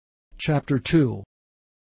Chapter 2.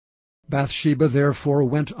 Bathsheba therefore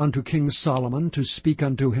went unto King Solomon to speak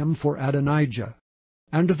unto him for Adonijah.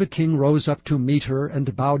 And the king rose up to meet her,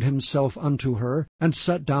 and bowed himself unto her, and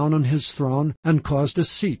sat down on his throne, and caused a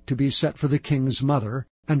seat to be set for the king's mother,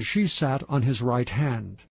 and she sat on his right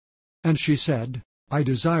hand. And she said, I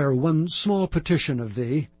desire one small petition of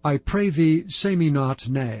thee, I pray thee, say me not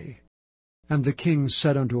nay. And the king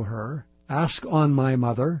said unto her, Ask on, my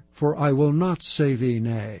mother, for I will not say thee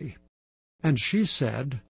nay. And she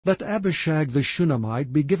said, Let Abishag the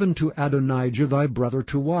Shunammite be given to Adonijah thy brother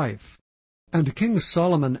to wife. And King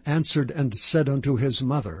Solomon answered and said unto his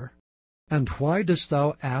mother, And why dost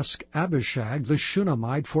thou ask Abishag the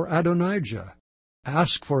Shunammite for Adonijah?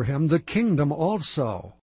 Ask for him the kingdom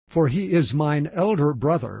also, for he is mine elder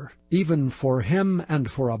brother, even for him and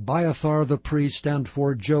for Abiathar the priest and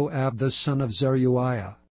for Joab the son of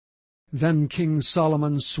Zeruiah. Then King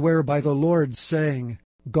Solomon sware by the Lord, saying,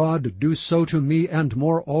 God do so to me and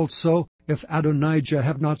more also, if Adonijah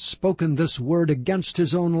have not spoken this word against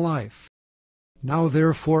his own life. Now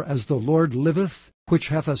therefore, as the Lord liveth, which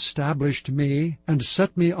hath established me, and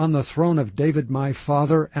set me on the throne of David my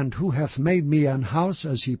father, and who hath made me an house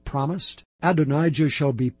as he promised, Adonijah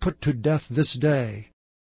shall be put to death this day.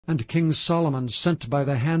 And King Solomon sent by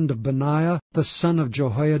the hand of Benaiah the son of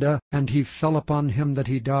Jehoiada, and he fell upon him that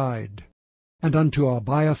he died. And unto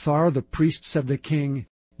Abiathar the priest said the king,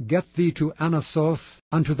 Get thee to Anathoth,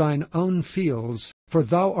 unto thine own fields, for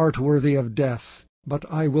thou art worthy of death.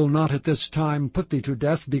 But I will not at this time put thee to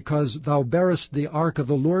death, because thou bearest the ark of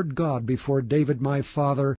the Lord God before David my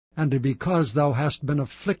father, and because thou hast been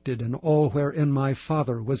afflicted in all wherein my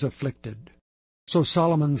father was afflicted. So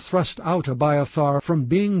Solomon thrust out Abiathar from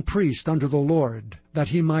being priest unto the Lord, that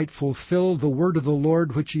he might fulfill the word of the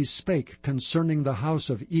Lord which he spake concerning the house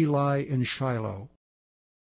of Eli in Shiloh.